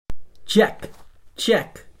Check.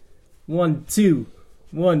 1, 2,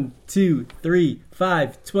 1, 2, 3,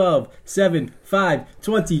 5, 12, 7, 5,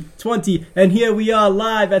 20. And here we are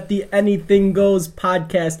live at the Anything Goes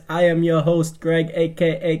podcast. I am your host, Greg,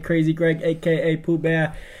 a.k.a. Crazy Greg, a.k.a. Pooh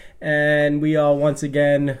Bear. And we are once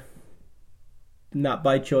again, not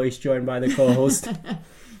by choice, joined by the co-host.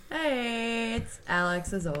 Hey, it's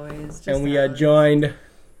Alex as always. And we are joined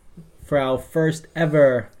for our first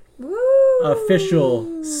ever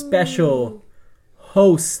official special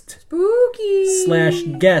host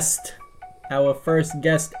spooky / guest. Our first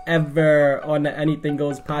guest ever on the Anything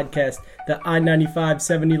Goes podcast. The I-95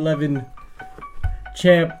 7-Eleven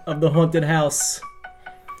champ of the haunted house.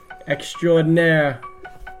 Extraordinaire.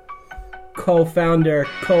 Co-founder,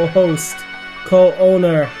 co-host,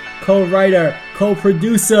 co-owner, co-writer,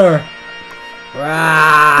 co-producer.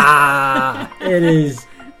 It is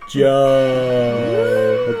Joe.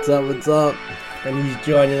 What's up? And he's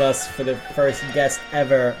joining us for the first guest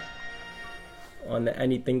ever on the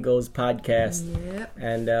Anything Goes podcast. Yep.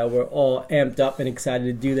 And we're all amped up and excited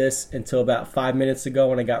to do this until about 5 minutes ago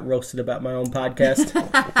when I got roasted about my own podcast.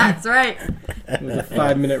 That's right. It was a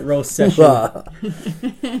 5-minute roast session.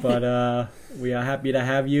 But we are happy to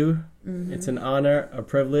have you. Mm-hmm. It's an honor, a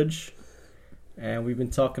privilege. And we've been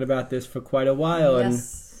talking about this for quite a while.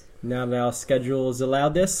 Yes. And now that our schedules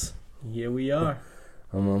allowed this, here we are.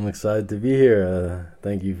 I'm excited to be here.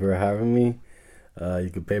 Thank you for having me. You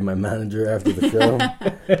could pay my manager after the show.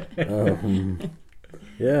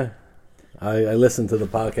 Yeah. I listened to the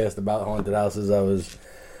podcast about haunted houses. I was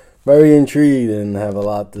very intrigued and have a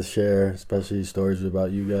lot to share, especially stories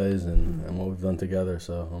about you guys and what we've done together.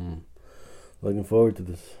 So I'm looking forward to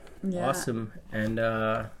this. Yeah. Awesome. And,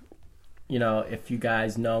 if you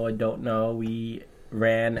guys know or don't know, we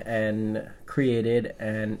ran and created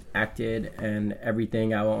and acted and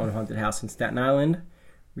everything our own haunted house in Staten Island,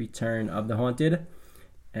 Return of the Haunted.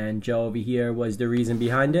 And Joe over here was the reason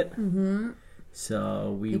behind it. Mm-hmm.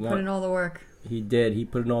 So he put in all the work. He did. He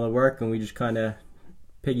put in all the work, and we just kind of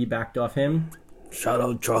piggybacked off him. Shout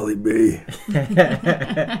out Charlie B.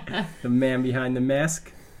 The man behind the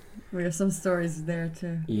mask. We have some stories there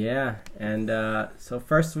too. Yeah, and so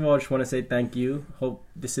first of all, I just want to say thank you. Hope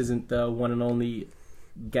this isn't the one and only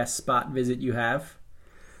guest spot visit you have.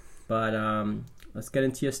 But let's get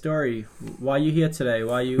into your story. Why are you here today?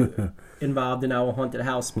 Why are you involved in our Haunted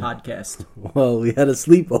House podcast? Well, we had a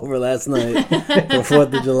sleepover last night for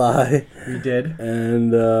 4th of July. We did.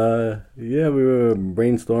 And, we were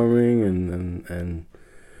brainstorming and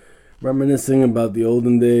reminiscing about the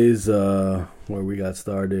olden days where we got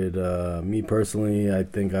started. Me personally, I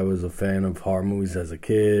think I was a fan of horror movies as a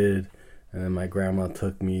kid. And then my grandma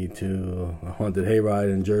took me to a haunted hayride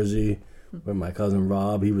in Jersey with my cousin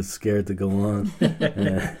Rob. He was scared to go on,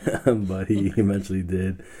 but he eventually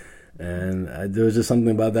did. And there was just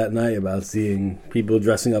something about that night, about seeing people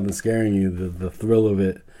dressing up and scaring you, the thrill of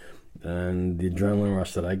it, and the adrenaline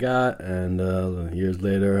rush that I got. And years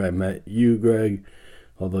later, I met you, Greg.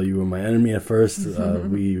 Although you were my enemy at first,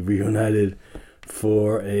 we reunited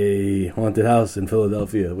for a haunted house in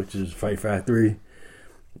Philadelphia, which is Fright Factory,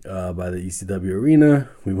 by the ECW Arena.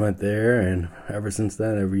 We went there, and ever since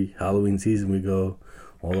then, every Halloween season, we go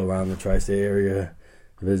all around the tri-state area,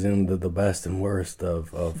 visiting the best and worst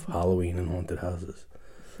of Halloween and haunted houses.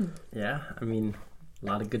 Yeah, I mean, a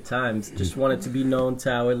lot of good times. Just wanted to be known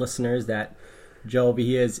to our listeners that Joe over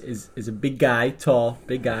here is a big guy, tall,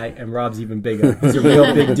 big guy, and Rob's even bigger. He's a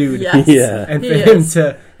real big dude. Yes. Yeah. And for him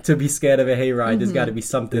to be scared of a hayride, there's got to be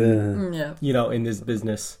something, in this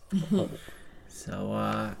business. So,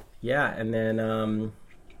 and then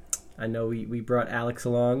I know we brought Alex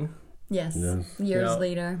along. Yes. Years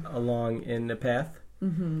later. Along in the path.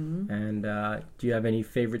 Mm-hmm. And do you have any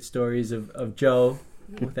favorite stories of Joe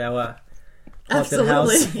with our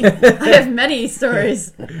Absolutely. I have many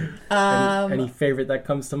stories. Any favorite that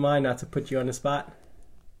comes to mind, not to put you on the spot?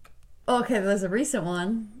 Okay, there's a recent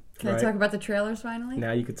one. Can I talk about the trailers finally?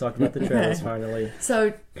 Now you can talk about the trailers finally.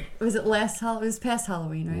 So, was it it was past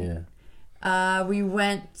Halloween, right? Yeah. We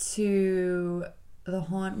went to the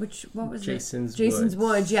haunt, what was Jason's it? Jason's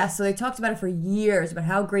Woods, yeah. So they talked about it for years, about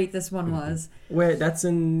how great this one was. Where, that's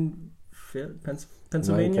in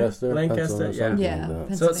Pennsylvania? Lancaster, yeah.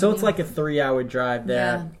 Like So it's like a 3-hour drive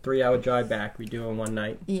there, 3-hour drive back. We do in one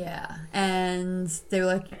night. Yeah, and they were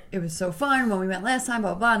like, it was so fun when we went last time,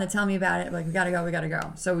 blah, blah, blah, and they tell me about it. Like, we gotta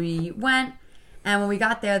go. So we went, and when we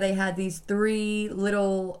got there, they had these 3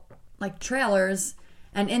 little, like, trailers,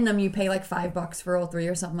 and in them you pay like $5 for all 3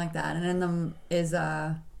 or something like that. And in them is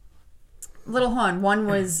little haunt. One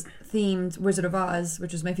was themed Wizard of Oz,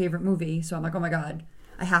 which was my favorite movie. So I'm like, oh my God,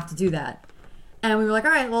 I have to do that. And we were like,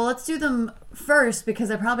 all right, well, let's do them first because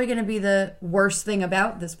they're probably going to be the worst thing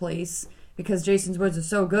about this place because Jason's Woods is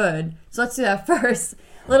so good. So let's do that first.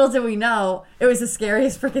 Little did we know, it was the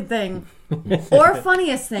scariest freaking thing or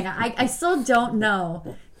funniest thing. I still don't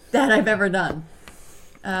know that I've ever done.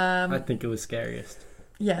 I think it was scariest.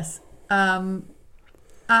 Yes.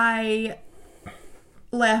 I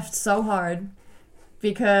laughed so hard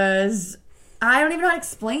because I don't even know how to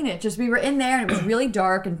explain it. Just we were in there and it was really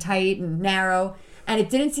dark and tight and narrow and it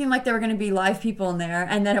didn't seem like there were going to be live people in there.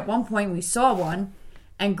 And then at one point we saw one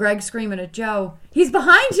and Greg screaming at Joe, he's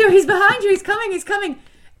behind you, he's behind you, he's coming.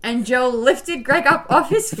 And Joe lifted Greg up off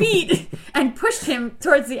his feet and pushed him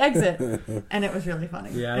towards the exit. And it was really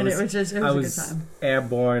funny. Yeah, it was a good time.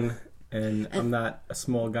 Airborne. And I'm not a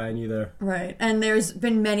small guy neither. Right. And there's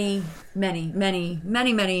been many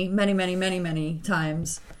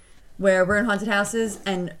times where we're in haunted houses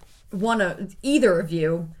and either of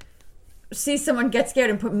you sees someone get scared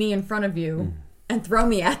and put me in front of you and throw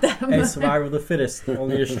me at them. Hey, survival of the fittest.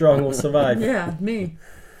 Only the strong will survive. Yeah, me.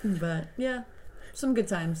 But yeah, some good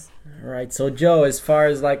times. All right. So Joe, as far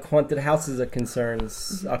as like haunted houses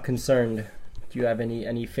are concerned, do you have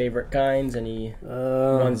any favorite kinds? Any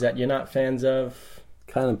ones that you're not fans of?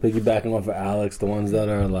 Kind of piggybacking off of Alex, the ones that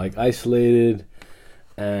are like isolated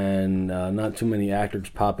and not too many actors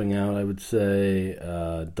popping out, I would say.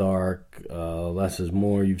 Dark, less is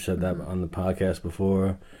more. You've said that on the podcast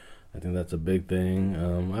before. I think that's a big thing.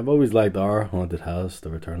 I've always liked our haunted house,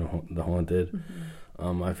 The Return of the Haunted.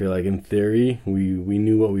 I feel like in theory, we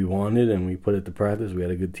knew what we wanted and we put it to practice. We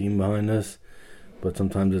had a good team behind us. But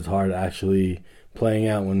sometimes it's hard actually playing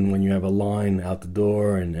out when you have a line out the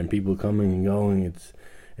door and people coming and going.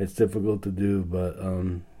 It's difficult to do. But,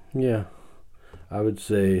 yeah, I would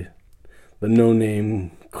say the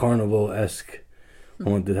no-name carnival-esque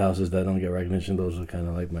haunted houses that don't get recognition, those are kind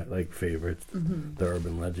of like my favorites, the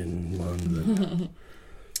urban legend ones.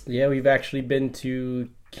 Yeah, we've actually been to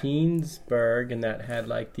Keensburg, and that had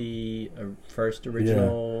like the first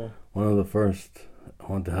original... Yeah, one of the first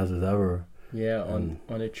haunted houses ever. Yeah, on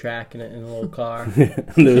a track in a little car.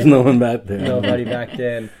 There was no one back there. Nobody back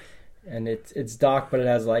then. And it's dark, but it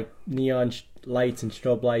has like neon lights and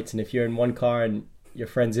strobe lights. And if you're in one car and your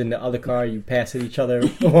friend's in the other car, you pass at each other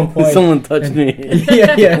at one point. Someone touched me.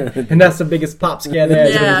 Yeah. And that's the biggest pop scare there.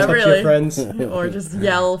 Yeah, touch really. Your friends. Or just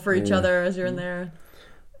yell for each other as you're in there.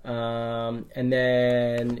 And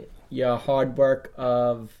then your hard work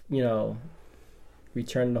of,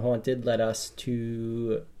 Return to the Haunted led us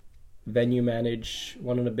to venue manage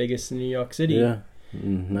one of the biggest in New York City. Yeah,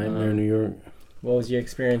 Nightmare New York. What was your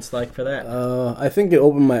experience like for that? I think it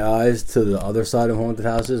opened my eyes to the other side of haunted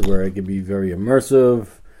houses where it could be very immersive,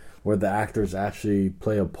 where the actors actually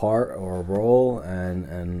play a part or a role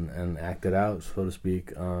and act it out, so to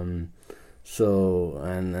speak. So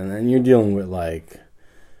you're dealing with like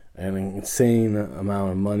an insane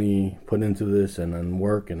amount of money put into this and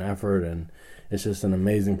work and effort, and it's just an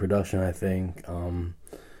amazing production, I think.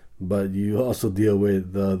 But you also deal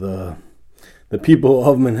with the people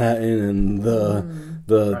of Manhattan and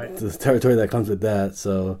the territory that comes with that.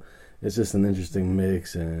 So it's just an interesting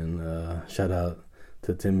mix. And shout out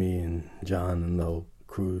to Timmy and John and the whole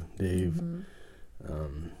crew, Dave.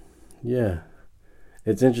 Yeah,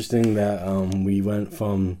 it's interesting that we went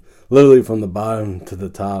literally from the bottom to the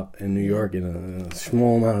top in New York in a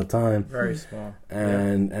small amount of time. Very small.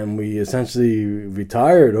 And we essentially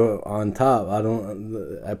retired on top.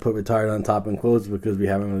 I put retired on top in quotes because we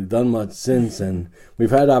haven't really done much since, and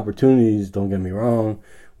we've had opportunities, don't get me wrong.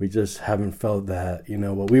 We just haven't felt that,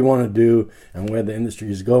 what we want to do and where the industry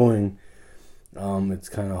is going. It's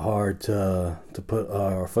kind of hard to put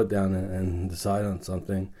our foot down and decide on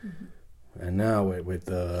something. And now with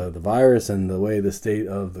the virus and the way the state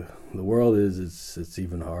of the world is, it's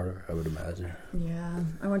even harder, I would imagine. Yeah.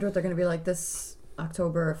 I wonder what they're going to be like this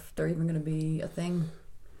October, if they're even going to be a thing.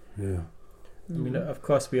 Yeah. I mean, of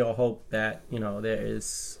course, we all hope that, there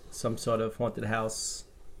is some sort of haunted house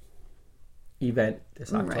event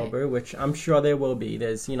this October, which I'm sure there will be.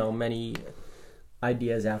 There's, many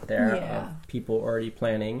ideas out there of people already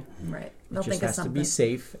planning. Right. It just has to be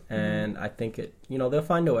safe, and I think they'll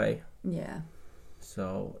find a way. Yeah.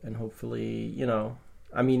 So, and hopefully,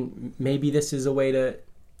 maybe this is a way to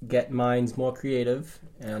get minds more creative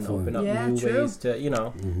and open up new ways to,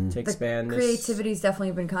 to expand this. Creativity's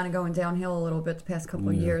definitely been kind of going downhill a little bit the past couple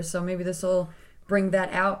of years, so maybe this will bring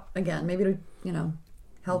that out again. Maybe to,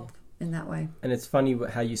 help in that way. And it's funny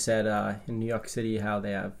how you said in New York City how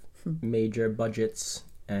they have major budgets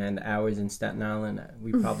and ours in Staten Island,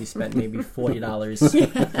 we probably spent maybe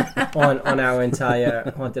 $40 on our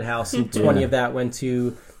entire haunted house, and 20 of that went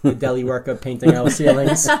to the deli worker painting our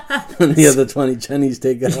ceilings. And the other 20 Chinese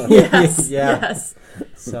take out. Yes. Yeah. Yes.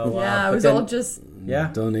 So Yeah, it but was then- all just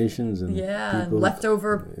Donations and people,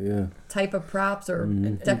 leftover type of props or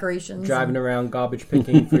decorations. driving around garbage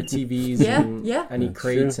picking for TVs Yeah, and yeah. any That's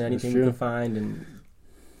crates true, and that's anything we true. could find, and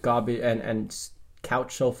garbage and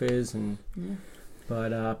couch sofas and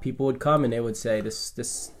but people would come and they would say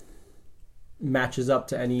this matches up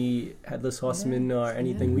to any Headless Horseman or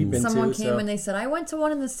anything we've been Someone to. came So and they said, I went to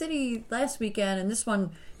one in the city last weekend and this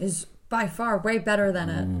one is by far way better than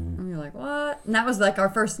it. And you're like, what? And that was like our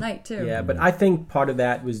first night too. yeah, but I think part of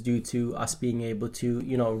that was due to us being able to,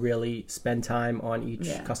 really spend time on each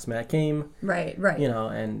customer that came, Right.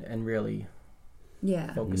 and really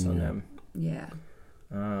Yeah. focus on them. Yeah.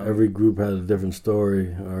 every group had a different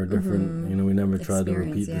story or a different, we never tried to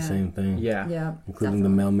Experience, repeat the yeah. same thing. Yeah. Yeah. Including the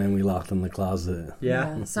mailman we locked in the closet.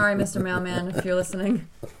 Yeah. Sorry, Mr. Mailman, if you're listening.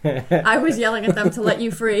 I was yelling at them to let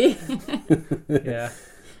you free. Yeah.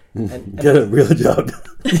 And, Get a real job.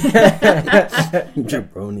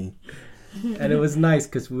 Jabroni. and it was nice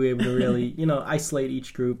because we were able to really, isolate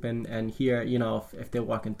each group and hear, if they're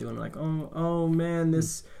walking through and like, oh man,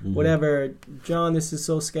 this whatever, John, this is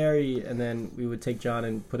so scary, and then we would take John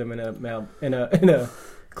and put him in a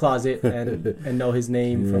closet and know his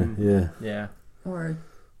name from yeah. Or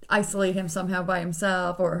isolate him somehow by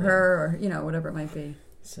himself or her or, whatever it might be.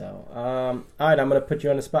 So, all right, I'm gonna put you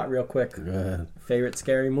on the spot real quick. Go ahead. Favorite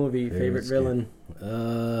scary movie, favorite villain.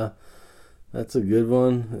 That's a good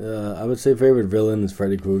one. I would say favorite villain is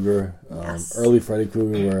Freddy Krueger. Yes. Early Freddy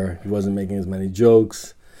Krueger, where he wasn't making as many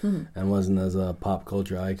jokes and wasn't as a pop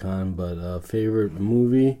culture icon. But favorite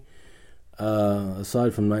movie,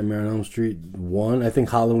 aside from Nightmare on Elm Street 1, I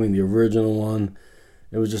think Halloween, the original one.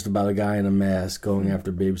 It was just about a guy in a mask going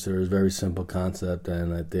after babysitters. Very simple concept,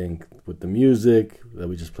 and I think with the music that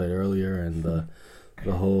we just played earlier and the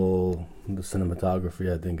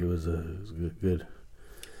cinematography, I think it was good.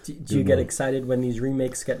 Do you get excited when these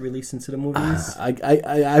remakes get released into the movies?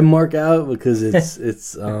 I mark out because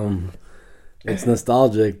it's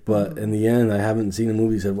nostalgic, but in the end, I haven't seen a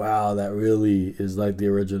movie that said, "Wow, that really is like the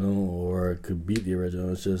original," or it could beat the original.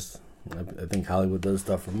 It's just I think Hollywood does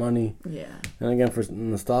stuff for money, and again for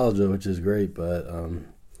nostalgia, which is great. But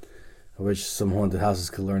I wish some haunted houses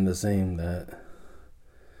could learn the same. That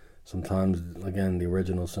sometimes, again, the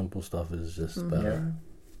original simple stuff is just better.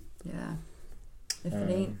 Yeah. If it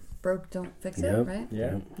ain't broke, don't fix it, Yep. right?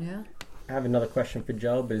 Yeah. Yeah. I have another question for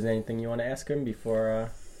Joe, but is there anything you want to ask him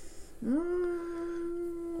before?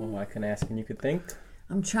 I can ask and you could think.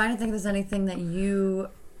 I'm trying to think if there's anything that you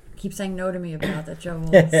keep saying no to me about that Joe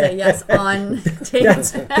will say yes on tape.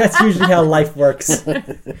 That's usually how life works.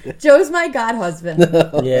 Joe's my god husband.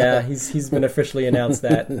 Yeah, he's been officially announced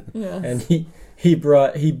that, Yes. and he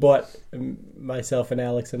bought myself and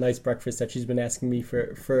Alex a nice breakfast that she's been asking me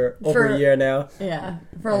for over a year now. Yeah,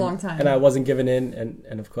 for a long time. And I wasn't giving in,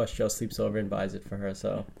 and of course Joe sleeps over and buys it for her.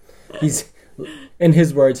 So he's, in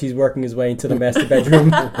his words, he's working his way into the master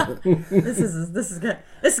bedroom. This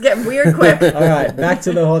is getting weird quick. All right, back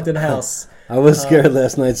to the haunted house. I was scared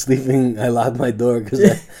last night sleeping. I locked my door because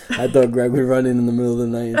I thought Greg would run in the middle of the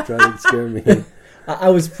night and try to scare me. I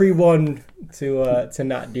was pre-warned to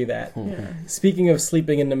not do that. Yeah. Speaking of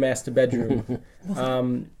sleeping in the master bedroom,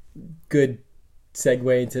 good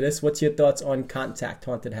segue into this. What's your thoughts on contact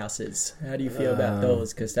haunted houses? How do you feel about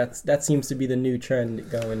those? Because that seems to be the new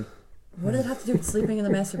trend going. What did it have to do with sleeping in the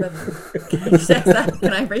master bedroom? Can I just ask that?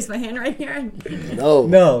 Can I raise my hand right here?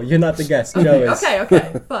 No, you're not the guest. Joe is.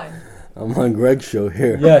 Okay, fine. I'm on Greg's show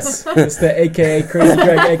here. Yes, it's the AKA Crazy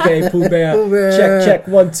Greg, AKA Pooh Bear. Pooh Bear. Check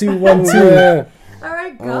 1 2 1 2. Yeah. All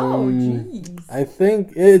right, go. Jeez. I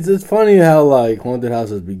think it's funny how haunted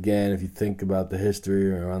houses began. If you think about the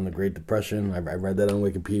history around the Great Depression, I read that on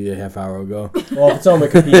Wikipedia a half hour ago. Well, if it's on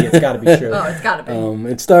Wikipedia, it's got to be true. Oh, it's gotta be.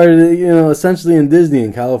 It started, essentially in Disney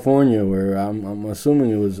in California, where I'm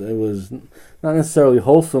assuming it was not necessarily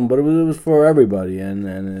wholesome, but it was for everybody, and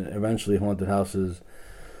eventually haunted houses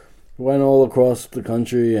went all across the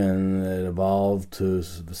country, and it evolved to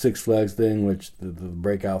the Six Flags thing, which the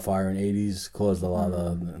breakout fire in the 80s caused a lot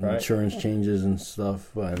of insurance changes and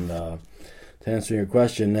stuff. And to answer your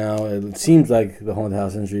question now, it seems like the haunted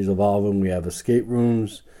house industry is evolving. We have escape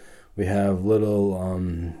rooms. We have little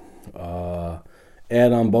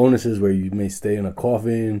add-on bonuses where you may stay in a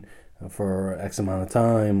coffin for X amount of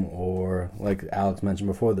time, or like Alex mentioned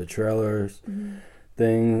before, the trailers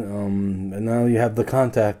thing. And now you have the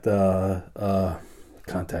contact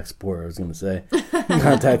contact sport. I was gonna say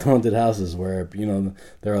contact haunted houses where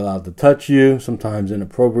they're allowed to touch you, sometimes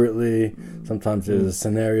inappropriately. Sometimes there's a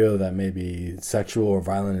scenario that may be sexual or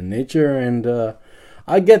violent in nature, and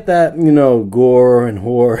I get that gore and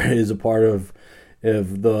horror is a part of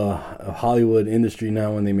the Hollywood industry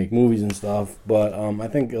now when they make movies and stuff. But I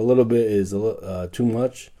think a little bit is too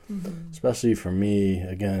much, especially for me.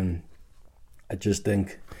 Again, I just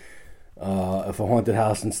think. If a haunted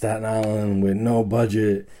house in Staten Island with no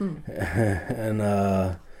budget and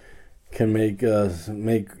can make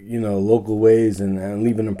local waves and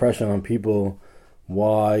leave an impression on people,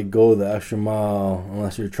 why go the extra mile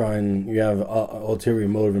unless you have an ulterior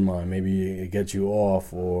motive in mind? Maybe it gets you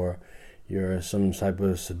off, or you're some type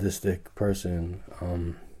of sadistic person.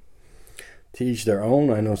 To each their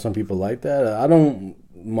own. I know some people like that. I don't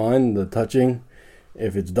mind the touching.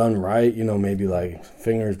 If it's done right, maybe like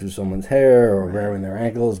fingers through someone's hair or wearing their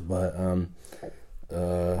ankles, but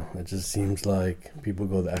it just seems like people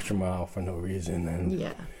go the extra mile for no reason, and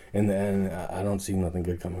in the end, I don't see nothing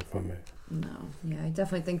good coming from it. No, I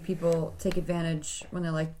definitely think people take advantage when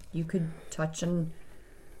they're like, you could touch and,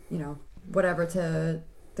 whatever to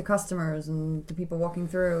the customers and the people walking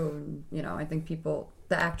through, and, I think the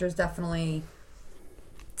actors definitely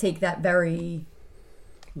take that very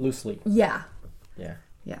loosely. Yeah.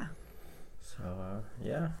 Yeah. So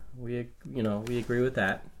we agree with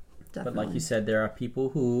that. Definitely. But like you said, there are people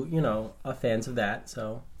who are fans of that.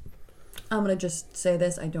 So I'm gonna just say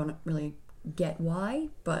this: I don't really get why,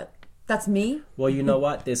 but that's me. Well, you know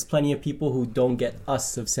what? There's plenty of people who don't get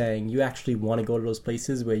us of saying you actually want to go to those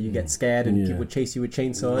places where you get scared and people chase you with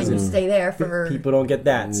chainsaws and you stay there for. People don't get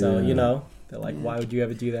that, so they're like, why would you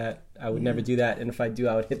ever do that? I would never do that, and if I do,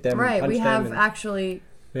 I would hit them. Right. And punch We have them actually.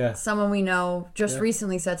 Yeah. Someone we know just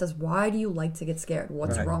recently said to us, why do you like to get scared?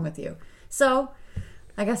 What's wrong with you? So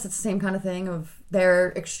I guess it's the same kind of thing of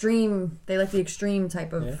they're extreme. They like the extreme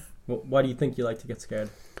type of. Yeah. Well, why do you think you like to get scared?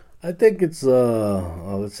 I think it's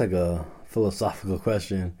like a philosophical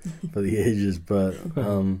question for the ages, but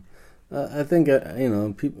I think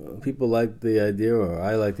people like the idea, or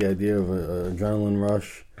I like the idea of an adrenaline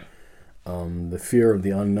rush. The fear of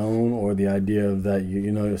the unknown, or the idea of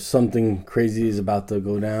that something crazy is about to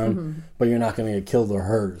go down, but you're not going to get killed or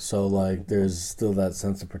hurt. So like, there's still that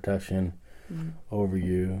sense of protection over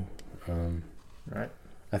you. Right.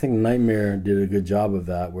 I think Nightmare did a good job of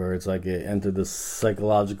that, where it's like it entered the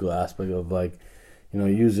psychological aspect of like,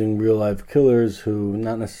 using real life killers who,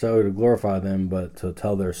 not necessarily to glorify them, but to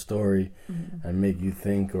tell their story and make you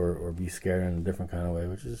think or be scared in a different kind of way,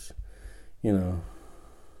 which is,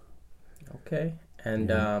 Okay, and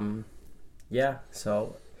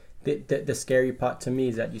so the scary part to me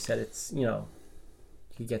is that you said it's you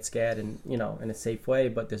get scared and in a safe way,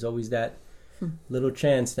 but there's always that little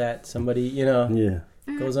chance that somebody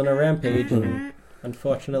goes on a rampage, and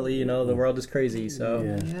unfortunately the world is crazy, so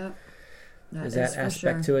there's that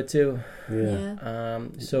aspect to it too.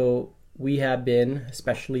 So we have been,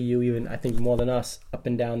 especially you, even I think more than us, up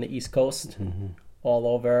and down the East Coast, all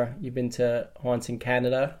over. You've been to haunts in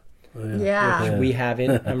Canada. Which we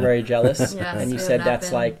haven't. I'm very jealous. And you said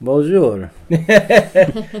that's like bonjour.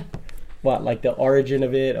 What, like the origin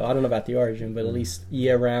of it? I don't know about the origin, but at least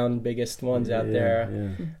year-round biggest ones out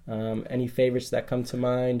there. Any favorites that come to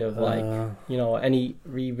mind of like any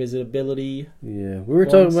revisitability? Yeah, we were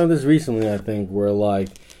talking about this recently. I think where like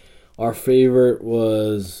our favorite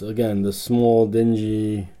was again the small,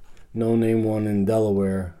 dingy, no-name one in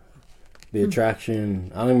Delaware. The attraction,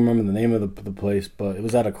 I don't even remember the name of the place, but it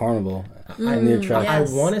was at a carnival. And the attraction, I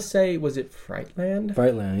want to say, was it Frightland?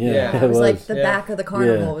 Frightland, yeah. It was like the back of the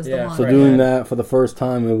carnival was the one. So doing that for the first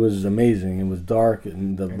time, it was amazing. It was dark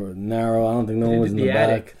and narrow. I don't think no one was in the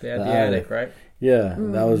attic. back. They had the attic, right? Yeah,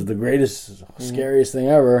 that was the greatest, scariest thing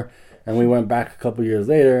ever. And we went back a couple years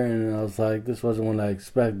later, and I was like, this wasn't what I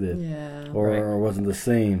expected. Or wasn't the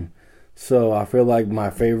same. So I feel like my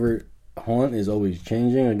favorite haunt is always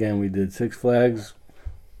changing. Again, we did Six Flags.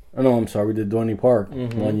 Oh no, I'm sorry. We did Dorney Park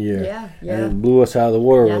 1 year. And it blew us out of the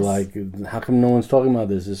water. We're like, how come no one's talking about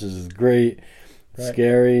this? This is great,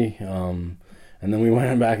 scary. And then we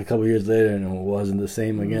went back a couple years later, and it wasn't the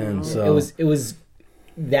same again. So it was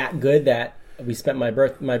that good that we spent my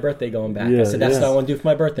birthday going back. I said that's what I want to do for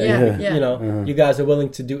my birthday. You guys are willing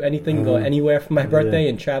to do anything, go anywhere for my birthday,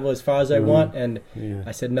 and travel as far as I want. And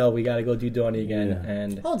I said no, we got to go do Dorney again.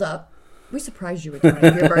 And hold up. We surprised you with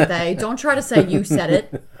Dorney for your birthday. Don't try to say you said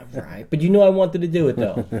it. Right. But you knew I wanted to do it,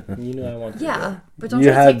 though. You knew I wanted to do it. Yeah, but don't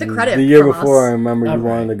try to take the credit the year from before, us. I remember you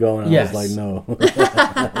wanted to go, and I was like, no.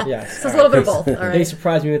 Yes. So it's a little bit of both. All right. They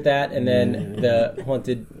surprised me with that, and then the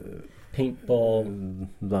haunted paintball.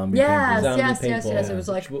 Zombie Yes, paintball. Zombie yes. paintball. It was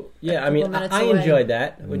like Yeah, I mean, couple minutes I away. enjoyed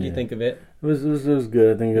that. What do you Yeah. think of it? It was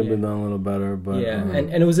good. I think it could Yeah. been done a little better, but Yeah, um,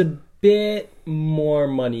 and it was a bit more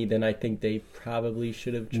money than I think they probably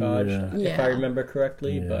should have charged, Yeah. if Yeah. I remember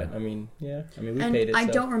correctly. Yeah. But I mean, we and paid it. I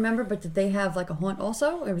so. don't remember, but did they have like a haunt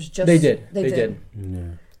also? It was just They did. They did. yeah.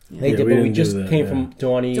 They Yeah, did, we but we didn't do just that, came yeah. from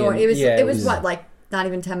Dorney. Dorney. and- It was. yeah, it was was- what, like not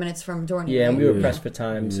even 10 minutes from Dorney. Yeah, and we right? were Yeah. pressed for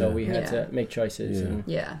time, so Yeah. we had Yeah. to make choices. Yeah.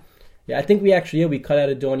 And Yeah, I think we actually we cut out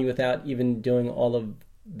of Dorney without even doing all of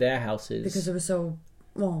their houses because it was so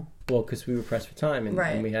well. well, because we were pressed for time, and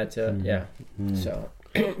Right. we had to Mm. so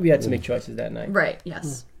we had to make choices that night. Right.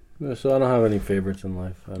 Yes. Yeah, so I don't have any favorites in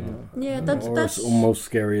life. I don't. Yeah. That's or that's. most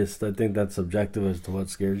scariest. I think that's subjective as to what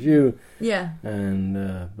scares you, Yeah.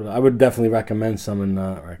 and but I would definitely recommend some and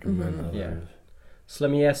not recommend others. Yeah. So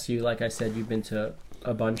let me ask you, like I said, you've been to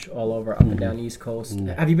a bunch all over, up and down the East Coast.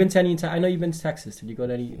 Mhm. Have you been to any? I know you've been to Texas. Did you go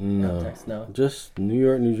to any? No. Texas? No. Just New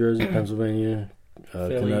York, New Jersey, Pennsylvania,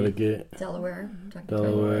 Philly. Connecticut, Delaware.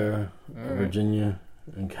 Delaware, All right. Virginia,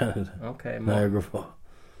 and Canada. Okay. Niagara Falls,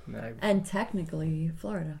 And technically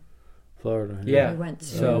Florida. Florida. Yeah. We went to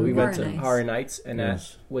So we went to Horror Nights. Horror Nights, and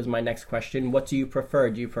Yes. that was my next question. What do you prefer?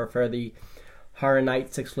 Do you prefer the Horror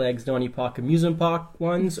Nights, Six Flags, Dorney Park amusement park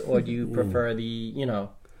ones, or do you prefer the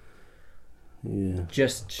Yeah.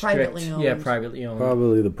 just strict, Privately owned. privately owned?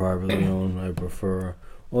 Probably the privately owned I prefer.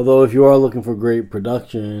 Although if you are looking for great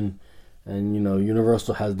production, and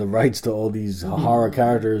Universal has the rights to all these horror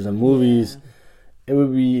characters and movies, it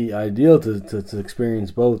would be ideal to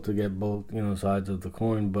experience both, to get both sides of the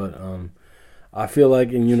coin. But I feel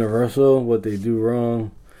like in Universal, what they do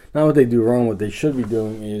wrong, not what they do wrong, what they should be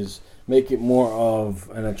doing is make it more of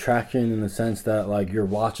an attraction in the sense that like you're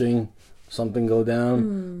watching something go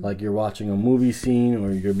down, like you're watching a movie scene,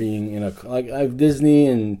 or you're being in a like Disney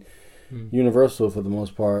and Universal for the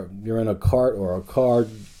most part, you're in a cart or a car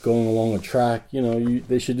going along a track.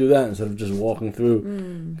 They should do that instead of just walking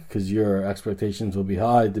through, because your expectations will be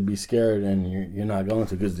high to be scared, and you're not going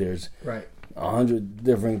to, because there's Right. 100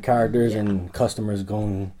 different characters and customers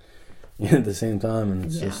going at the same time, and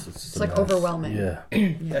it's It's a like mess. overwhelming. Yeah.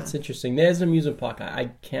 That's interesting. There's an amusement park.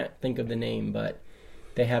 I can't think of the name, but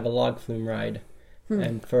they have a log flume ride,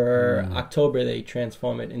 and for October they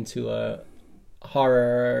transform it into a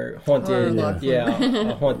haunted log flume.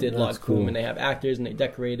 a haunted log That's flume, cool. and they have actors and they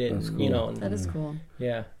decorate it, That's and, cool. and, That is cool.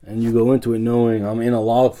 yeah. And you go into it knowing I'm in a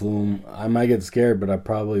log flume. I might get scared, but I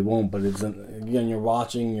probably won't. But again, you're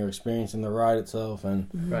watching, you're experiencing the ride itself, and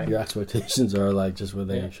Right. your expectations are like just where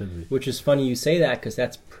they should be. Which is funny you say that, because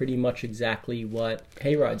that's pretty much exactly what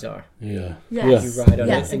hay rides are. Yeah. Yes. You ride on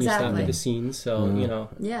Yes, it and you stop exactly. at the scenes, so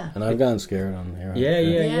Yeah. And I've gotten scared on here. Yeah.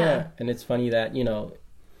 Yeah. And it's funny that,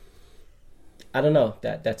 I don't know,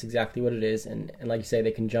 that's exactly what it is. And like you say,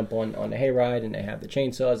 they can jump on the hayride, and they have the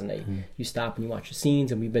chainsaws, and you stop and you watch the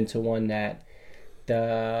scenes. And we've been to one that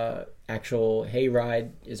the actual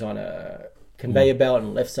hayride is on a conveyor belt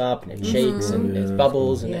and lifts up and it shakes and Yeah, there's that's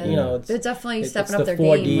bubbles cool. and it's They're definitely it's stepping the up their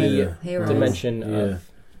 4D game Yeah. with Hayrides. dimension Yeah. of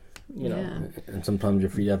Yeah. And sometimes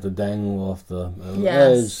your feet have to dangle off the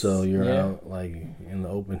Yes. edge, so you're Yeah. out like in the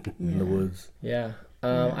open in the Yeah. woods. Yeah.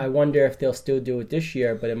 I wonder if they'll still do it this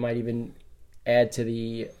year, but it might even add to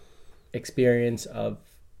the experience of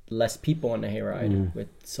less people on the hayride with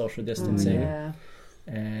social distancing. Yeah.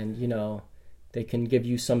 And, they can give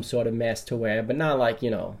you some sort of mask to wear, but not like,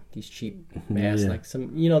 these cheap masks. Yeah. Like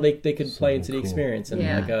some, they could play into the Something cool. experience and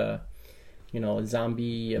Yeah. like a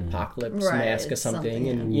zombie apocalypse Right, mask or something.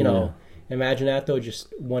 And, Yeah. imagine that though,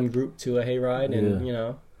 just one group to a hayride and,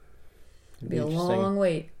 it'd Be a long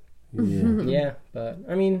wait. Yeah. Yeah, but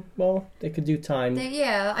I mean, they could do time.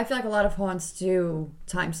 Yeah, I feel like a lot of haunts do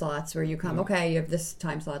time slots where you come. Okay, you have this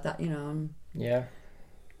time slot that Yeah.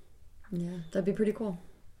 Yeah, that'd be pretty cool.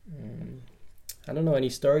 I don't know, any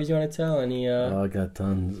stories you want to tell? Any Oh, I got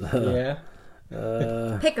tons. yeah.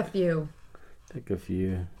 Pick a few. Pick a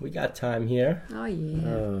few. We got time here. Oh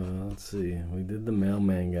yeah. Let's see. We did the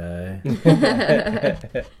mailman guy.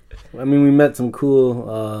 I mean, we met some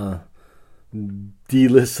cool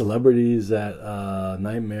D-list celebrities at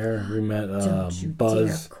Nightmare. We met Don't you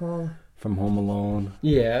Buzz dare call. from Home Alone.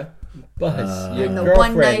 Yeah. Buzz, your And the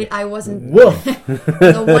girlfriend. one night I wasn't. Woof.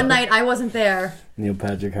 The one night I wasn't there. Neil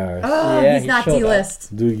Patrick Harris. Oh, Yeah, he's he not showed up.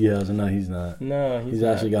 D-list. Doogie Howser. No, he's not. No, He's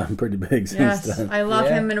not. actually gotten pretty big since Yes, then. I love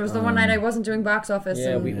Yeah. him, and it was the one night I wasn't doing box office.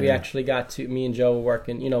 Yeah, and we actually got to, me and Joe were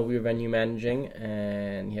working, we were venue managing,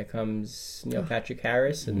 and here comes Neil Patrick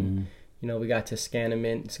Harris, and, we got to scan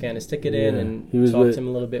his ticket in, Yeah. and He was talk with- to him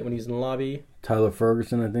a little bit when he was in the lobby. Tyler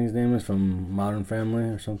Ferguson, I think his name is, from Modern Family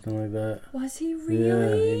or something like that. was he really?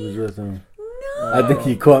 Yeah, he was with him. I think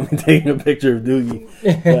he caught me taking a picture of Doogie.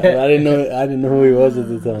 But I didn't know who he was at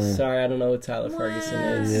the time. Sorry, I don't know who Tyler Ferguson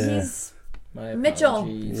is. Yeah. He's My Mitchell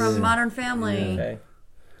apologies. from Yeah. Modern Family. Okay.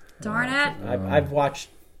 Darn it. I've watched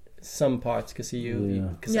some parts because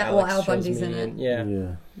Yeah, well, Al Bundy's in it. Yeah.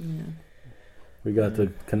 Yeah. We got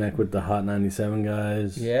to connect with the Hot 97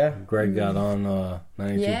 guys. Yeah. Greg got on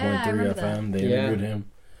 92.3 Yeah, I remember FM. They Yeah. interviewed him.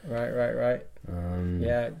 Right.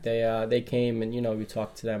 Yeah, they came and we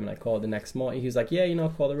talked to them and I called the next morning. He was like,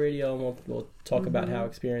 call the radio and we'll talk about how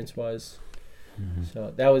experience was.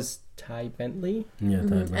 So that was Ty Bentley. Yeah,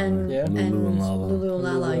 Mhm. And, Yeah. Lulu and Lala. Lulu and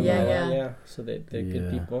Lala. Lulu Yeah, and yeah. Lala, yeah. So they're good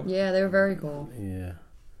people. Yeah, they were very cool. Yeah.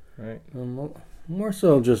 Right. More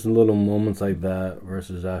so just little moments like that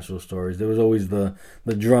versus actual stories. There was always the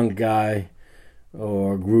drunk guy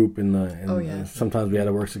or group in Oh, yeah. Sometimes we had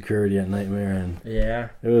to work security at Nightmare, and Yeah.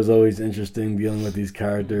 it was always interesting dealing with these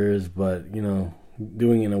characters, but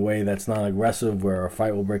doing it in a way that's not aggressive where a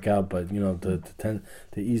fight will break out, but to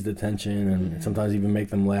ease the tension and sometimes even make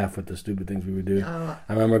them laugh with the stupid things we would do. I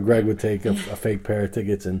remember Greg would take a fake pair of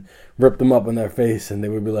tickets and rip them up in their face, and they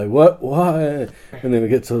would be like, "What? Why?" And they would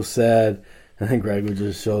get so sad. And then Greg would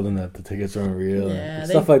just show them that the tickets aren't real. Yeah,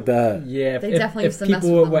 Stuff like that. Yeah, They definitely used if to mess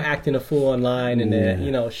people with were them. acting a fool online and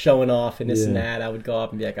they're showing off and this and Yeah. that, I would go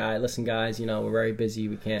up and be like, all right, listen guys, we're very busy,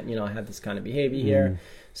 we can't have this kind of behavior here,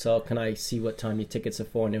 so can I see what time your tickets are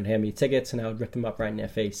for? And they would hand me tickets and I would rip them up right in their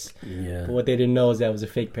face. Yeah. But what they didn't know is that was a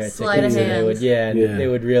fake pair of Sleight tickets. of And hand. they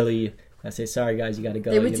would really, I say, sorry guys, you got to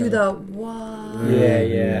go. They would do the what?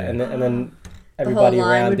 Yeah. And then everybody whole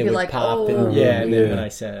line around would they be would like, pop "Oh." and and then Yeah. when I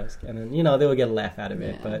said, and then they would get a laugh out of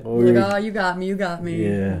it. But Or we- Like, oh, you got me.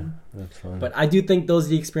 yeah, that's fun. But I do think those are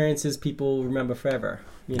the experiences people remember forever.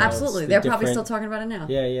 Absolutely. it's They're the probably different- still talking about it now.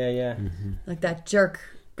 Yeah. Like that jerk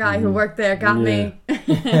guy who worked there got me.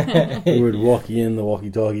 we would walk you in the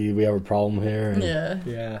walkie-talkie. We have a problem here. And Yeah.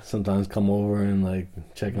 Yeah. Sometimes come over and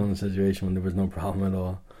check on the situation when there was no problem at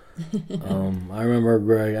all. I remember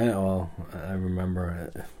Greg. I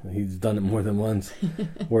remember he's done it more than once.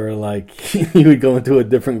 Where he would go into a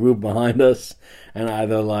different group behind us and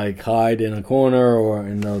either hide in a corner or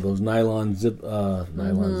in those nylon zip,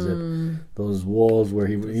 those walls where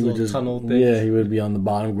he would little just tunnel things. he would be on the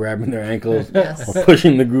bottom grabbing their ankles Yes. or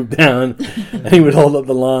pushing the group down, and he would hold up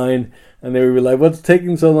the line. And they would be like, "What's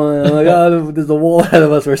taking so long?" And I'm like, "Oh, there's a wall ahead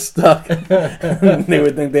of us. We're stuck." And they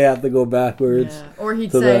would think they have to go backwards. Yeah. Or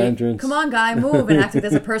he'd to the say, entrance. "Come on, guy, move," and act like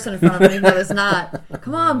there's a person in front of him, even though there's not.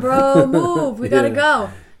 "Come on, bro, move. We gotta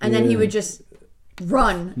go." And then he would just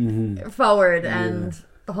run forward, and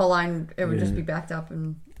the whole line it would just be backed up.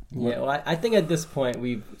 And Yeah, well, I think at this point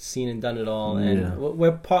we've seen and done it all, and Yeah.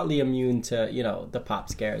 we're partly immune to the pop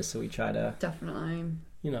scares, so we try to definitely.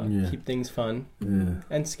 keep things fun Yeah.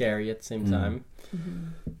 and scary at the same time.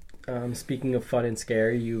 Speaking of fun and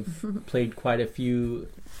scary, you've played quite a few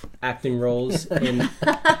acting roles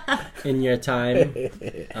in your time,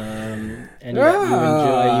 and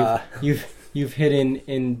that you enjoy. You've hidden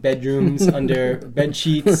in bedrooms under bed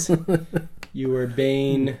sheets. You were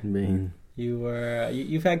Bane. Bane.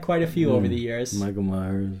 You've had quite a few over the years. Michael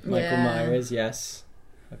Myers. Michael Yeah. Myers, yes.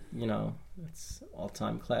 It's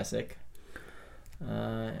all-time classic.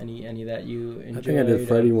 Any that you enjoyed? I think I did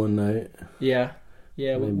Freddy one night. Yeah.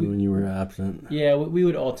 Maybe when you were absent. Yeah, we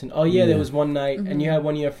would alternate. Oh yeah, there was one night, and you had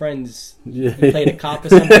one of your friends. Yeah. You played a cop or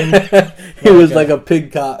something. He was like a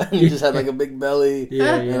pig cop. He just had a big belly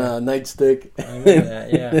Yeah, and yeah. a nightstick. I remember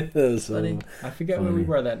that. Yeah, That was so, Funny. I forget where we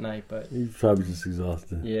were that night, but He's probably just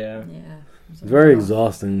exhausted. yeah. Yeah. It's very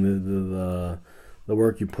exhausting. The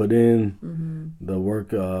work you put in, the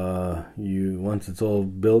work you once it's all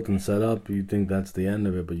built and set up, you think that's the end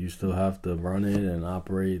of it, but you still have to run it and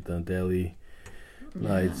operate the daily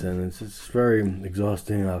nights, and it's very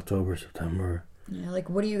exhausting. October, September. Yeah. Like,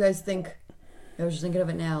 what do you guys think? I was just thinking of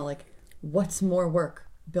it now. Like, what's more work,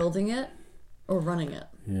 building it or running it?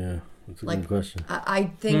 Yeah, that's a Like, good question. I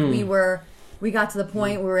think we got to the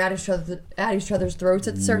point where we were at each other's throats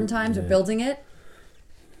at certain times of building it,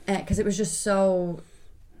 because it was just so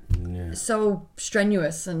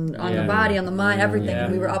strenuous and on the body, on the mind, everything. Yeah.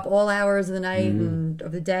 We were up all hours of the night and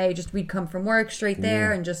of the day. Just we'd come from work straight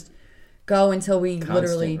there and just go until we Constant,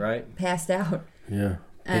 literally right? passed out. Yeah,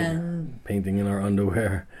 And painting in our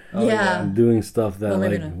underwear. yeah. And doing stuff that Well,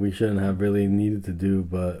 maybe not. we shouldn't have really needed to do,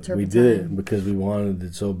 but we did Turpentine. it because we wanted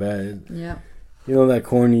it so bad. Yeah. You know that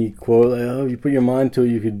corny quote, "Oh, you put your mind to it,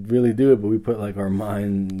 you could really do it," but we put our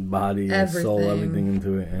mind, body, and soul, Everything. everything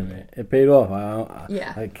into it, and it paid off.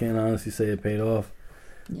 Yeah. I can't honestly say it paid off,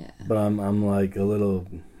 Yeah. but I'm a little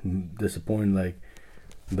disappointed.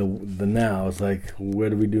 the now. It's like, where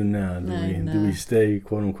do we do now? I know. Do we stay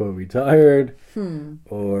quote unquote retired, Hmm.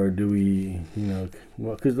 or do we,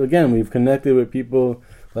 because again, we've connected with people.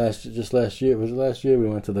 Last year, was it last year? We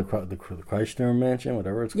went to the Chrysler Mansion,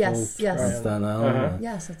 whatever it's called. Yes. in Staten Island. Uh-huh.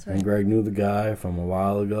 Yes, that's And right. Greg knew the guy from a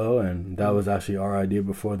while ago, and that was actually our idea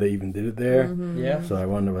before they even did it there. Mhm. Yeah. So I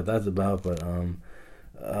wonder what that's about. But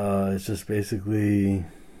it's just basically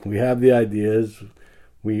we have the ideas.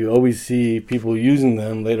 We always see people using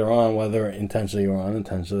them later on, whether intentionally or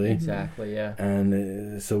unintentionally. Exactly. Yeah.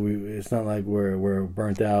 And so it's not like we're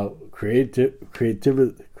burnt out creatively.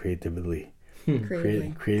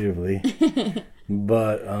 Creatively.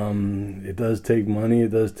 But it does take money.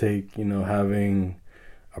 It does take having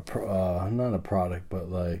not a product,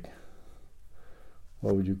 but like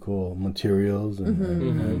what would you call materials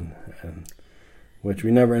and which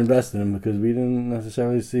we never invested in because we didn't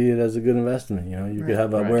necessarily see it as a good investment. You could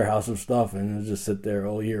have a warehouse of stuff and it'll just sit there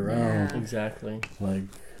all year round. Yeah. Exactly. Like,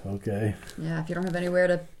 okay. Yeah, if you don't have anywhere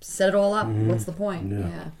to set it all up, what's the point?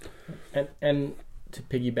 Yeah. And to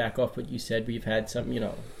piggyback off what you said, we've had some,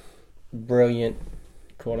 brilliant,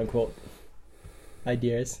 quote unquote,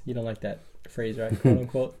 ideas. You don't like that phrase, right? Quote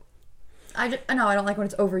unquote. I don't like when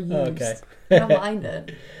it's overused. Oh, okay. I don't mind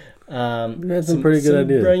it. We had some pretty good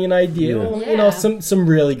ideas. Brilliant idea. Yeah. Well, Yeah. some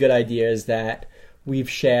really good ideas that we've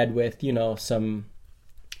shared with, some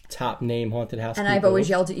top name haunted house And people. I've always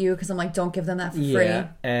yelled at you because I'm like, don't give them that for free. Yeah,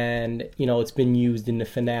 and it's been used in the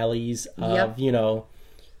finales of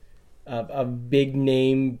a big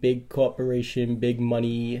name, big corporation, big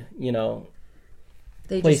money,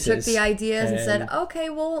 They places. just took the ideas and said, And okay,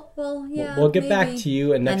 well, yeah, we'll get maybe. back to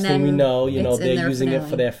you, and next And thing we then know, it's in they're their using it finale.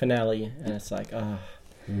 for their finale, and it's like,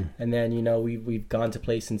 and then we've gone to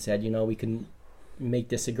place and said, we can make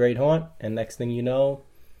this a great haunt, and next thing you know,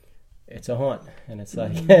 it's a haunt, and it's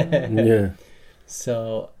like, Yeah.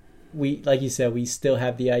 So we, like you said, we still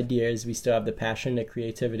have the ideas, we still have the passion, the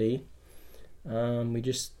creativity. We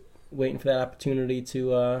just waiting for that opportunity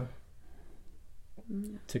to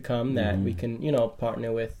come that we can,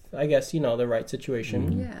 partner with, I guess, the right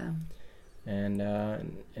situation. Yeah. And I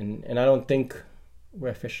don't think we're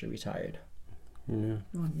officially retired. Yeah.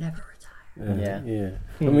 We'll never retire. Yeah.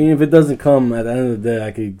 I mean, if it doesn't come at the end of the day,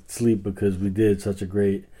 I could sleep because we did such a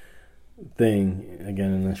great thing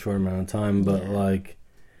again in a short amount of time. But like,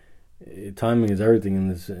 timing is everything in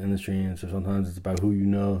this industry, and so sometimes it's about who you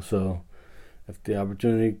know. So if the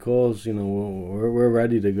opportunity calls, we're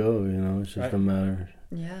ready to go. It's just a matter.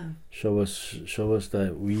 Yeah. Show us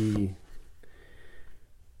that we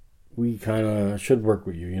kind of should work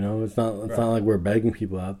with you. It's not like we're begging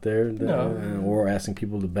people out there or asking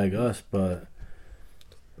people to beg us, but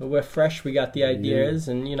we're fresh. We got the ideas,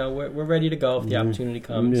 and we're ready to go if the opportunity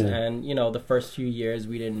comes. Yeah. And the first few years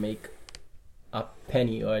we didn't make a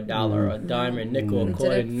penny or a dollar or a dime or a nickel, We a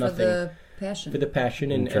quarter, did it nothing. For the passion. For the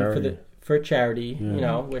passion and for charity,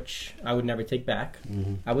 which I would never take back.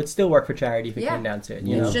 I would still work for charity if it came down to it.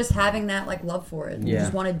 It's just having that love for it. You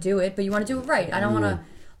just want to do it, but you want to do it right. I don't want to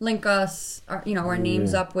link us, our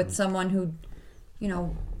names up with someone who,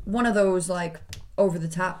 one of those like over the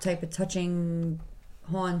top type of touching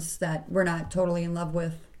haunts that we're not totally in love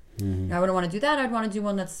with. I wouldn't want to do that. I'd want to do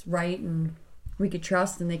one that's right and we could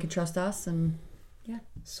trust and they could trust us, and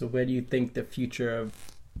So where do you think the future of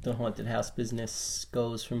the haunted house business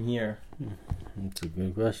goes from here? That's a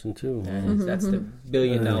good question too. That's the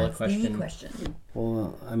billion-dollar that's question. the question.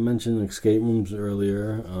 Well, I mentioned escape rooms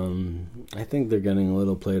earlier. I think they're getting a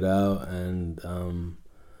little played out, and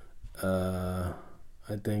I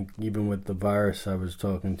think even with the virus, I was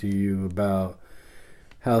talking to you about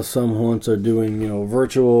how some haunts are doing,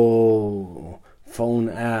 virtual phone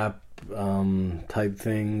app type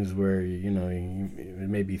things where it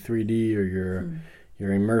may be 3D or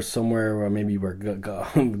you're immersed somewhere, or maybe you wear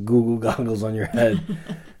Google goggles on your head.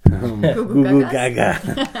 Google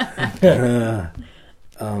Gaga.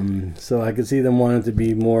 So I could see them wanting to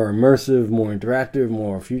be more immersive, more interactive,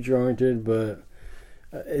 more future oriented, but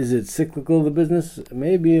is it cyclical, the business?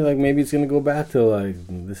 Maybe it's going to go back to like,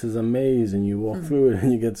 this is a maze and you walk through it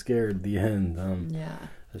and you get scared at the end.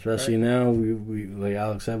 Especially now, we like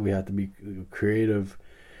Alex said, we have to be creative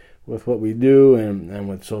with what we do and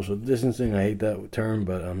with social distancing. I hate that term,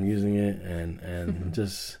 but I'm using it, and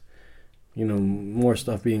just more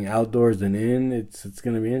stuff being outdoors than in. It's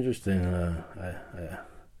going to be interesting.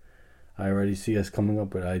 I already see us coming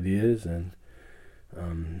up with ideas, and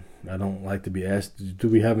I don't like to be asked, do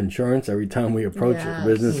we have insurance every time we approach a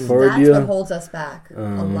business for a deal? That's what holds us back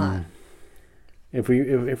a lot. If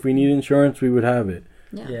we need insurance, we would have it.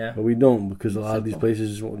 Yeah. Yeah. But we don't, because a lot of these Simple.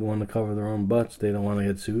 places just want to cover their own butts. They don't want to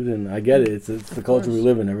get sued, and I get it. It's the culture we course.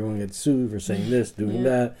 live in. Everyone gets sued for saying this, doing Yeah.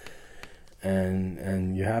 that,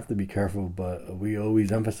 and you have to be careful. But we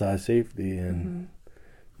always emphasize safety, and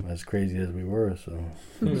as crazy as we were, so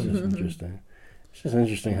it's just interesting. It's just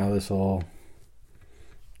interesting how this all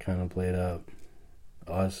kind of played out.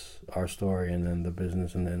 Us, our story, and then the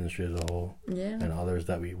business and the industry as a whole, Yeah. and others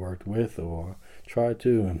that we worked with or tried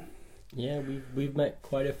to. And Yeah, we've met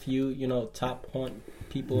quite a few, you know, top haunt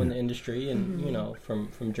people in the industry, and you know, from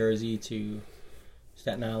Jersey to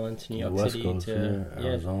Staten Island to New York the West City Coast, to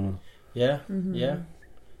Arizona. yeah. We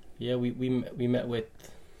met with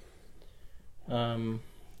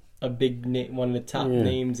a big name, one of the top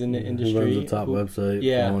names in the industry. He runs the top website.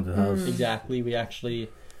 Yeah. Haunted House. Exactly. We actually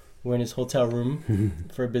were in his hotel room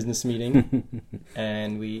for a business meeting,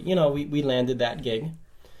 and we landed that gig.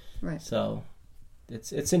 Right. So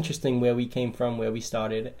it's interesting where we came from, where we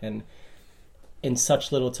started, and in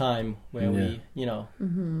such little time where we, you know,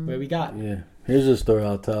 where we got. Yeah. Here's a story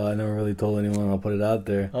I'll tell. I never really told anyone. I'll put it out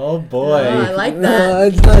there. Oh boy. Oh, I like No,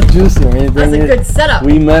 that. it's not juicy or anything. That's a good setup.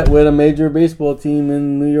 We met with a major baseball team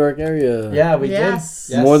in New York area. Yeah, we Yes.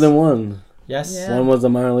 did. Yes. More than one. Yes. Yeah. One was a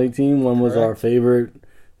minor league team. One was our Correct. favorite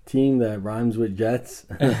team that rhymes with Jets.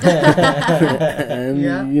 And,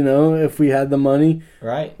 Yeah. you know, if we had the money,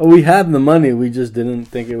 Right. well, we have the money. We just didn't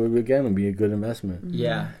think it would, again, be a good investment.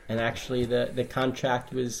 Yeah, and actually the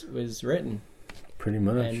contract was written Pretty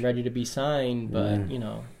much. and ready to be signed, but Yeah. you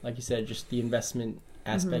know, like you said, just the investment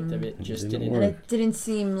aspect of it just Didn't didn't. work. And it didn't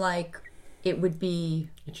seem like it would be.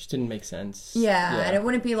 It just didn't make sense. Yeah, and it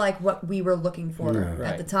wouldn't be like what we were looking for No. at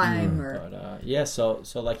Right. the time. Or But yeah, so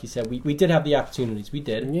like you said, we did have the opportunities. We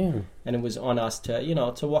did, Yeah. and it was on us to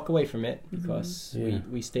to walk away from it because Yeah.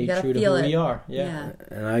 we stayed You gotta true to feel who it. we are. yeah.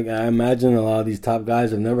 And I imagine a lot of these top guys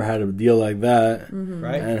have never had a deal like that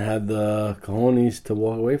Right. and had the cojones to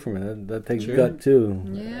walk away from it. That takes True. gut, too.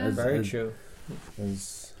 Yeah. Very true.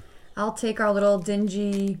 as- I'll take our little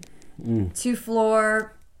dingy mm.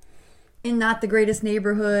 2-floor in not the greatest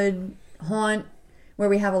neighborhood haunt where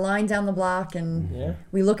we have a line down the block and Yeah.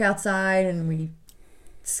 we look outside and we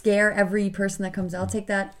scare every person that comes out. I'll take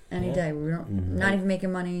that any Yeah. day. We don't not even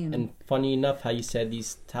making money. And funny enough, how you said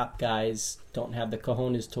these top guys don't have the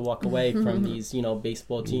cojones to walk away from these,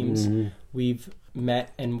 baseball teams. We've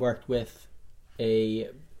met and worked with a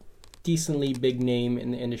decently big name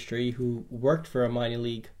in the industry who worked for a minor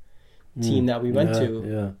league team that we went to,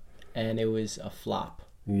 Yeah. and it was a flop.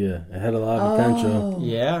 Yeah. It had a lot of potential.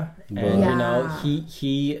 Yeah, and Yeah.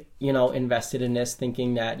 he invested in this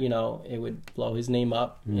thinking that it would blow his name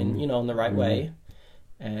up in the right way,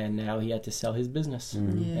 and now he had to sell his business,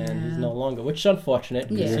 and he's no longer, which is unfortunate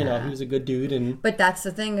because Yeah. he was a good dude, and But that's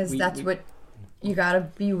the thing is that's what you got to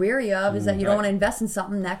be wary of is that you don't want to invest in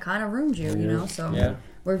something that kind of ruins you, you know? So Yeah.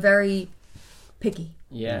 we're very picky.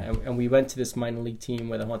 and we went to this minor league team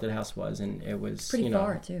where the haunted house was, and it was Pretty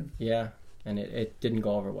far, too. Yeah, and it didn't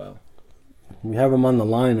go over well. We have him on the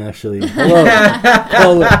line, actually. Hello.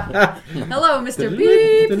 Caller. Hello, Mr.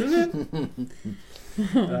 Beep.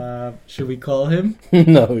 Should we call him?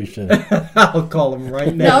 No, we shouldn't. I'll call him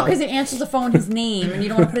right No, now. because it answers the phone his name, and you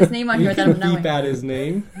don't want to put his name on here You without can him knowing. beep out his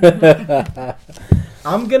name.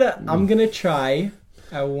 I'm gonna try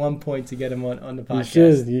at one point to get him on the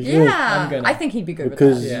podcast. You should. Yeah, I'm gonna. I think he'd be good with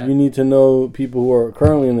Because that. Yeah. you need to know people who are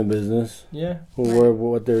currently in the business, Yeah. who are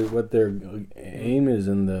what their aim is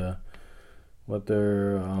and what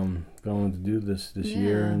they're going to do this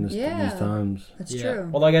year and these times. That's Yeah. true.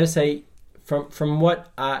 Well, I gotta say, from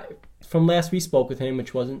last we spoke with him,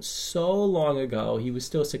 which wasn't so long ago, he was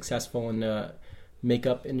still successful in the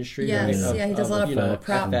makeup industry. Yes, right? yeah, he does a lot of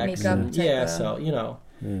prop FX makeup and- type yeah, of- so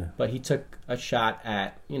Yeah. but he took a shot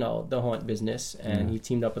at the haunt business, and he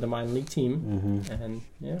teamed up with a minor league team, and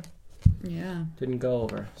Yeah. didn't go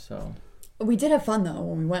over. So We did have fun, though,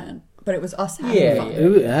 when we went, but it was us having Yeah, fun. yeah.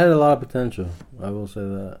 It had a lot of potential. I will say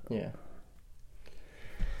that. yeah.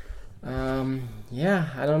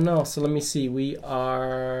 I don't know. So let me see. We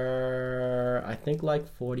are, I think, like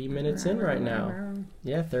 40 minutes in right now.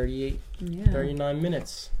 Yeah, 38, Yeah. 39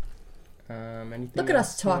 minutes. Anything Look at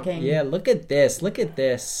us else? talking. Yeah, look at this. Look at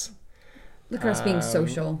this. Look at us being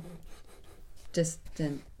social.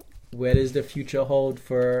 Distant. Where does the future hold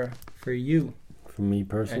for you? For me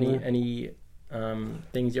personally. Any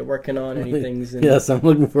things you're working on? Any things? Yes, I'm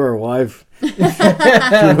looking for a wife. If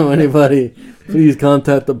you know anybody, please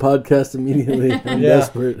contact the podcast immediately. I'm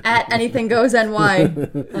desperate. At Anything Goes NY on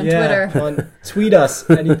Twitter. Tweet us.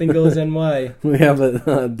 Anything goes NY. We have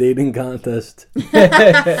a dating contest.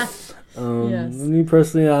 Yes. Me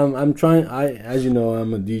personally, I'm trying. As you know,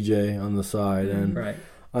 I'm a DJ on the side, and Right.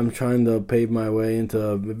 I'm trying to pave my way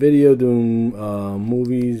into video, doing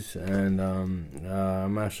movies, and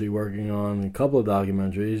I'm actually working on a couple of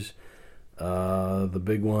documentaries. The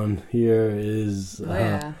big one here is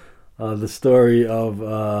the story of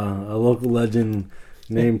a local legend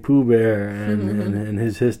named Pooh Bear and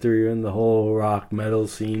his history in the whole rock metal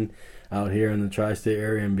scene out here in the tri-state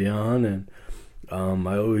area and beyond. And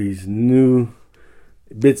I always knew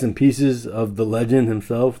bits and pieces of the legend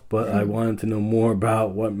himself, but I wanted to know more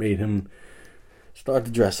about what made him start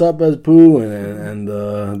to dress up as Pooh and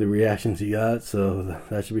the reactions he got. So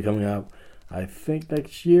that should be coming out, I think,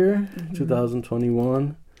 next year,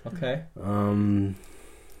 2021. Okay.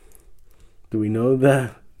 Do we know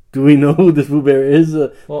that? Do we know who this Pooh Bear is?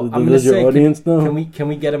 Well, I'm gonna does your say, audience know? can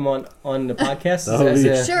we get him on the podcast? Oh,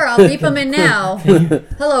 yeah. Sure, I'll beep him in now.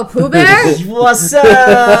 Hello, Pooh Bear? What's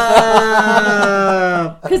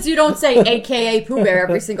up? Because you don't say AKA Pooh Bear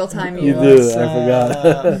every single time You you... do. What's I forgot.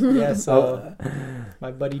 up? Yeah, so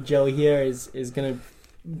my buddy Joe here is gonna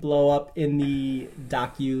blow up in the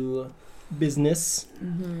docu business,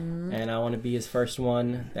 and I want to be his first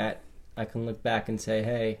one that I can look back and say,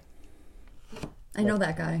 hey, I know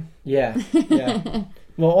that guy. yeah.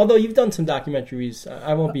 Well, although you've done some documentaries,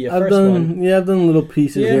 I won't be your first done, one. Yeah, I've done little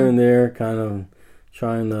pieces Yeah. here and there, kind of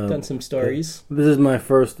trying to... Done some stories. This is my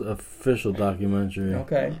first official documentary.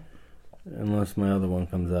 Okay. Unless my other one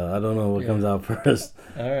comes out. I don't know what Yeah. comes out first.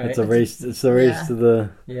 All right. It's a race Yeah. to the...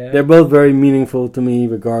 Yeah. They're both very meaningful to me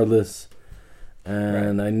regardless.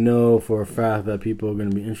 And I know for a fact that people are going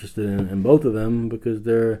to be interested in both of them because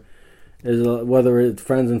there is, whether it's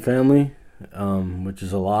friends and family, which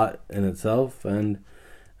is a lot in itself, and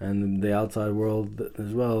the outside world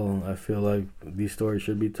as well. I feel like these stories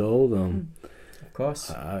should be told. Of course.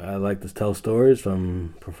 I like to tell stories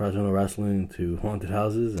from professional wrestling to haunted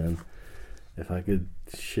houses, and if I could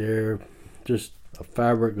share just a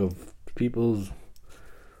fabric of people's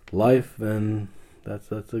life, then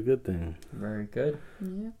that's a good thing. Very good.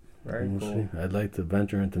 Yeah. Very We'll cool. see. I'd like to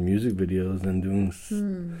venture into music videos and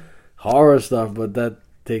doing horror stuff, but that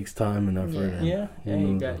takes time and effort. Yeah. Yeah.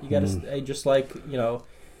 You got to just like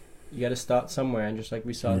you got to start somewhere, and just like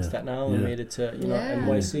we saw in Staten Island, Yeah. made it to Yeah.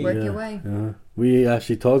 NYC. Work your way. Yeah. We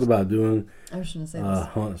actually talked about doing. I shouldn't say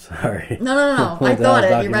this. Sorry. No. I Haunted thought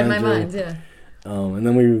House it. You read my documentary. mind. Yeah. And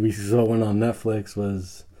then we saw one on Netflix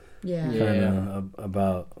was Yeah. Yeah. kind of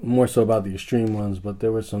about more so about the extreme ones, but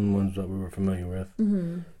there were some ones that we were familiar with.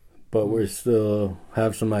 But we still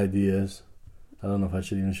have some ideas. I don't know if I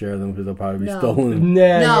should even share them because they'll probably be No. stolen.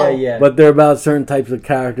 No. Yeah. But they're about certain types of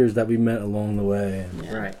characters that we met along the way and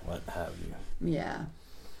Yeah. Right. what have you. Yeah.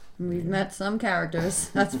 We've met some characters,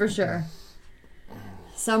 that's for sure.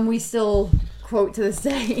 Some we still quote to this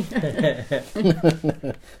day.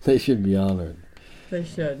 They should be honored. They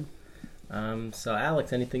should. So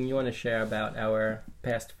Alex, anything you want to share about our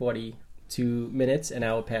past 42 minutes and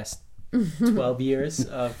our past 12 years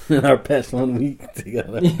of In our past 1 week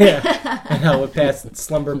together. and our past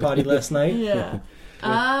slumber party last night? Yeah.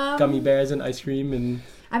 Gummy bears and ice cream and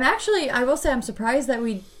I will say I'm surprised that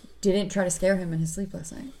we didn't try to scare him in his sleep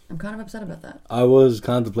last night. I'm kind of upset about that. I was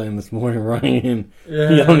contemplating this morning running in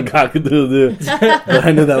young cock-a-doodle-doo. But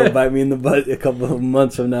I knew that would bite me in the butt a couple of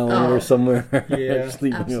months from now when Oh. we're somewhere Yeah.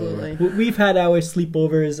 sleeping Absolutely. we've had our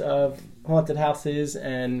sleepovers of haunted houses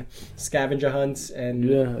and scavenger hunts and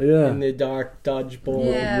over. Yeah. in the dark dodgeball.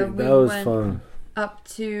 Yeah. we That was went- fun. Up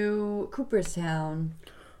to Cooperstown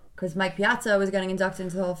because Mike Piazza was getting inducted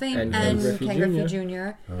into the Hall of Fame And and Ken Ken Griffey Griffey Jr.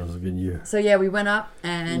 Jr. That was a good year. So yeah, we went up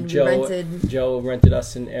and Joe we rented. Joe rented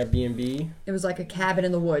us an Airbnb. It was like a cabin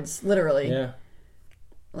in the woods, literally. Yeah.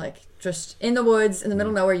 Like just in the woods in the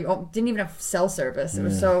middle of nowhere. You didn't even have cell service. It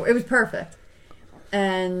was it was perfect.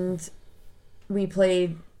 And we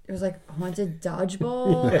played. It was like haunted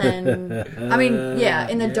dodgeball, and I mean,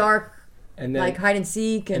 in the dark, And then like hide and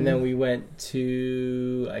seek, and then we went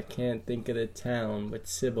to I can't think of the town with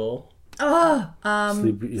Sybil.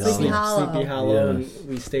 Sleepy Sleepy Hollow. Hollow. Sleepy Hollow, Yeah. and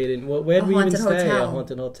we stayed in where did A we even haunted stay? hotel. A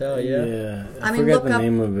haunted hotel, yeah. I I mean, forget look the up-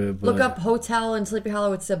 name of it. But look up hotel in Sleepy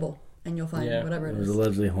Hollow with Sybil, and you'll find Yeah. whatever It it was is.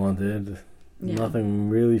 allegedly haunted. Yeah. Nothing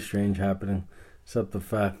really strange happening, except the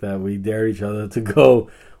fact that we dared each other to go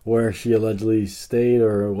where she allegedly stayed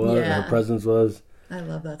or what Yeah. her presence was. I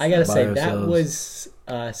love that. I gotta stuff. By say that ourselves. was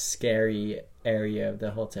a scary area of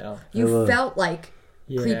the hotel. You It was- felt like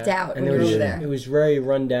Yeah. creeped out and when it you was, were there. It was very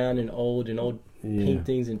run down and old Yeah.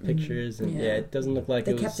 paintings and pictures, and Yeah. it doesn't look like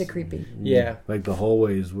They it was. kept it creepy. Yeah. Like the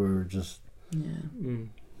hallways were just Yeah. Mm.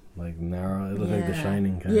 like narrow. It looked like The Yeah.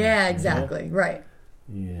 Shining kind Yeah, of. exactly. Right.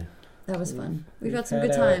 Yeah. That was fun. We've had some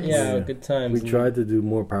good times. Yeah, good times. We tried to do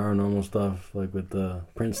more paranormal stuff, like with the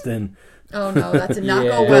Princeton Oh no, that did not go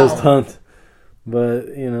Yeah. well. ghost hunt.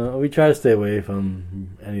 But, you know, we try to stay away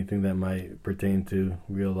from anything that might pertain to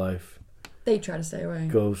real life They try to stay away.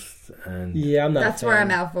 ghosts. And Yeah, I'm not. That's a where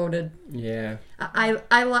fan. I'm outvoted. Yeah.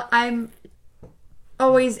 I'm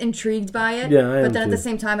always intrigued by it, Yeah, I but am then at the too.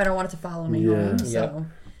 same time, I don't want it to follow me Yeah. home. Yep. So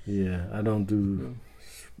yeah, I don't do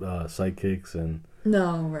psychics and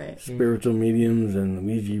no, right? spiritual mediums and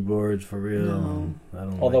Ouija boards for real. No. I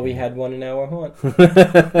don't Although like we it. had one in our haunt.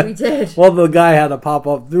 We did. Well, the guy had to pop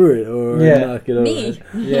up through it or Yeah. knock it over. Me.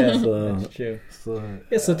 Yeah, So- that's true. So,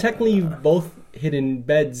 Yeah, so technically you've both hid in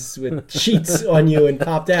beds with sheets on you and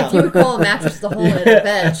popped out. If you would call a mattress the hole in a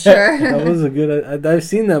bed, sure. that was a good. I've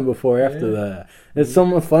seen that before. After that, it's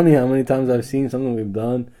somewhat funny how many times I've seen something we've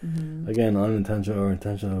done. Mm-hmm. Again, unintentional or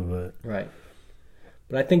intentional, but Right.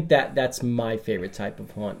 But I think that's my favorite type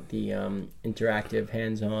of haunt, the interactive,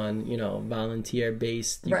 hands-on,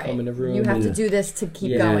 volunteer-based. You Right. come in a room. You have and- to do this to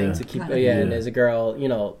keep yeah, going. to keep kind of. yeah, Yeah. and there's a girl,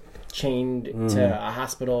 chained to a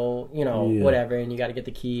hospital, Yeah. whatever, and you got to get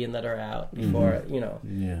the key and let her out before,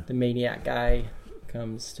 yeah, the maniac guy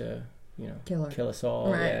comes to, Kill her. kill us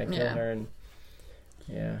all, Right, kill yeah. her, and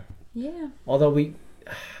Yeah. although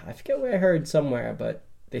I forget where I heard somewhere, but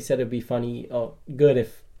they said it'd be good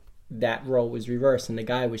if that role was reversed and the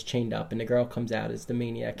guy was chained up and the girl comes out as the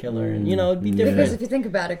maniac killer, and it'd be Yeah. different. Because if you think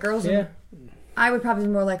about it, girls, Yeah, I would probably be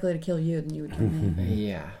more likely to kill you than you would kill me.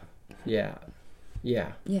 yeah, yeah,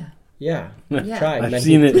 yeah, yeah. yeah. Yeah. Tried. I've many-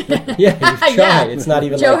 seen it. Yeah, you've tried. Yeah. It's not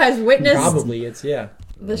even Joe like has witnessed probably. It's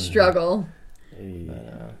the struggle.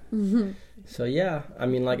 So yeah, I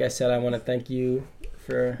mean, like I said, I want to thank you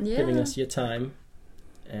for Yeah. giving us your time,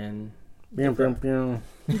 and Pew, pew, pew.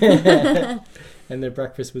 and the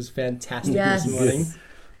breakfast was fantastic Yes. this morning.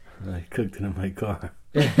 I cooked it in my car.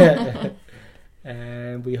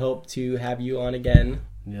 And we hope to have you on again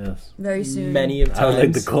Yes, Very soon. many of I times. would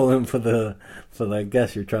like to call him for that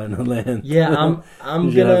guest you're trying to land. Yeah, I'm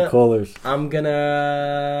You should have callers. I'm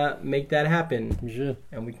gonna make that happen, You should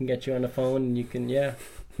and we can get you on the phone, and you can yell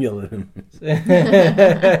at him.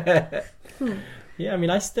 Yeah, I mean,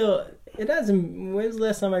 it hasn't. When's the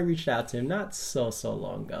last time I reached out to him? Not so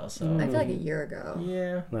long ago. So I feel like a year ago.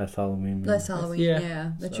 yeah. Last Halloween. Last Halloween, Yeah.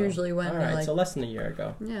 yeah. That's So, usually when all we're right, like, so less than a year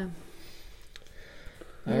ago. yeah.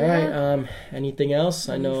 All right. Anything else?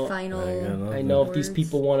 I know. Final. I know if these words.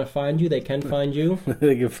 people want to find you, they can find you.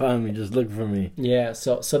 They can find me. Just look for me. Yeah.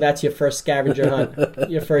 So that's your first scavenger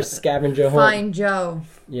hunt. Your first scavenger hunt. Find Joe.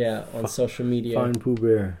 Yeah, on social media. Find Pooh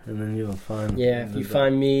Bear, and then you'll find. Yeah, if you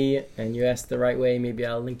find me and you ask the right way, maybe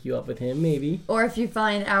I'll link you up with him. Maybe. Or if you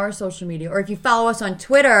find our social media. Or if you follow us on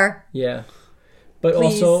Twitter. Yeah. But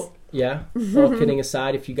Please. also, yeah. All kidding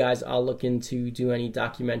aside, if you guys are looking to do any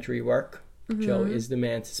documentary work, Joe is the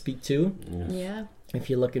man to speak to. Yeah. If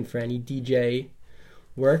you're looking for any DJ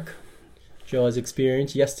work, Joe has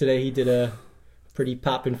experience. Yesterday he did a pretty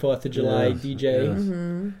poppin' 4th of July Yes, DJ. yes.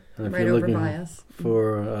 Mm-hmm. And if Right you're over looking by us.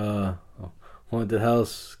 for haunted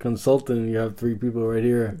house consultant, you have 3 people right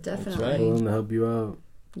here Definitely. right. willing to help you out,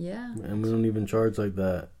 Yeah. and we don't even charge like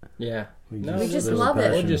that. Yeah. No, We just there's a love it.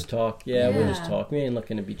 We'll passion. just talk. Yeah, we'll just Yeah. talk. We ain't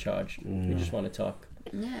looking to be charged. We Mm. just want to talk.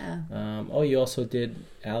 Yeah. You also did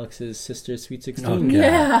Alex's sister's Sweet 16. Oh, God.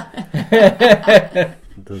 Yeah.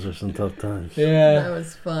 Those are some tough times. That Yeah.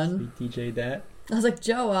 was fun. We DJ'd that. I was like,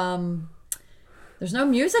 Joe, there's no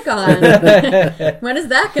music on. When is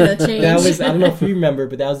that gonna change? That was, I don't know if you remember,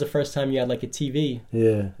 but that was the first time you had like a TV.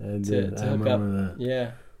 Yeah, I did. to I hook up. remember that.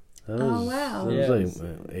 Yeah. That Oh, was, wow. That Yeah. was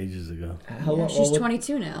like ages ago. How Yeah, long? she's what-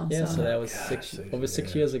 22 now. Yeah, so. so that was Gosh, over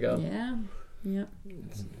 6 yeah. years ago. Yeah. Yep.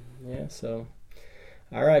 Yeah, so.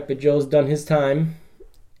 All right, but Joe's done his time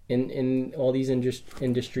in all these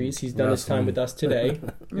industries. He's done his time Wrestling. with us today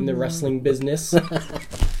in the wrestling business.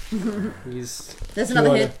 He's. There's do you another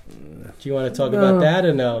wanna- hit. Do you want to talk about that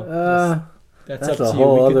or no? That's that's up a to you.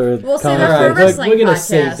 whole We could- other. We'll save All that for a right, conversation. wrestling we're gonna podcast.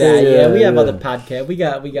 save that. Yeah, we have Yeah. other podcasts. We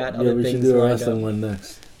got Yeah, other we should things do a lined wrestling up. one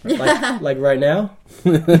next. Like right now.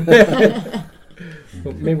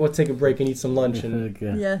 Maybe we'll take a break and eat some lunch and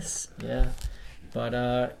Okay. Yes. yeah. But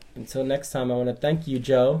until next time, I want to thank you,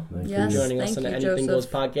 Joe, Thank for Yes. you. joining us thank on the you, Anything Goes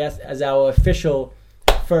Joseph. podcast as our official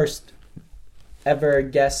first ever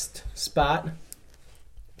guest spot.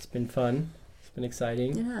 It's been fun. It's been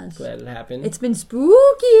exciting. Yes. Glad it happened. It's been spooky.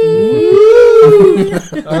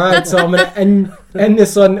 All right, so I'm gonna end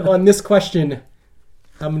this on this question.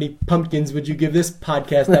 How many pumpkins would you give this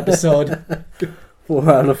podcast episode? 4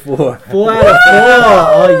 out of 4. 4 out of 4.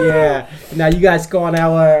 Oh yeah. Now you guys go on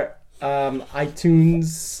our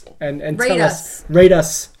iTunes and Rate tell us. Rate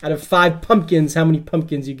us out of 5 pumpkins. How many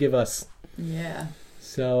pumpkins you give us? Yeah.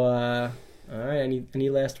 So, all right. Any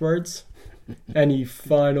last words? Any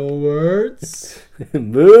final words?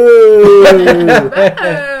 Boo!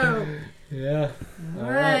 Yeah. All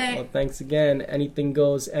right. right. Well, thanks again. Anything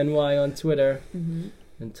Goes NY on Twitter. Mm-hmm.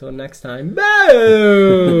 Until next time.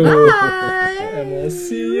 Boom! Bye. And we'll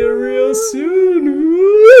see you real soon.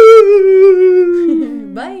 Woo!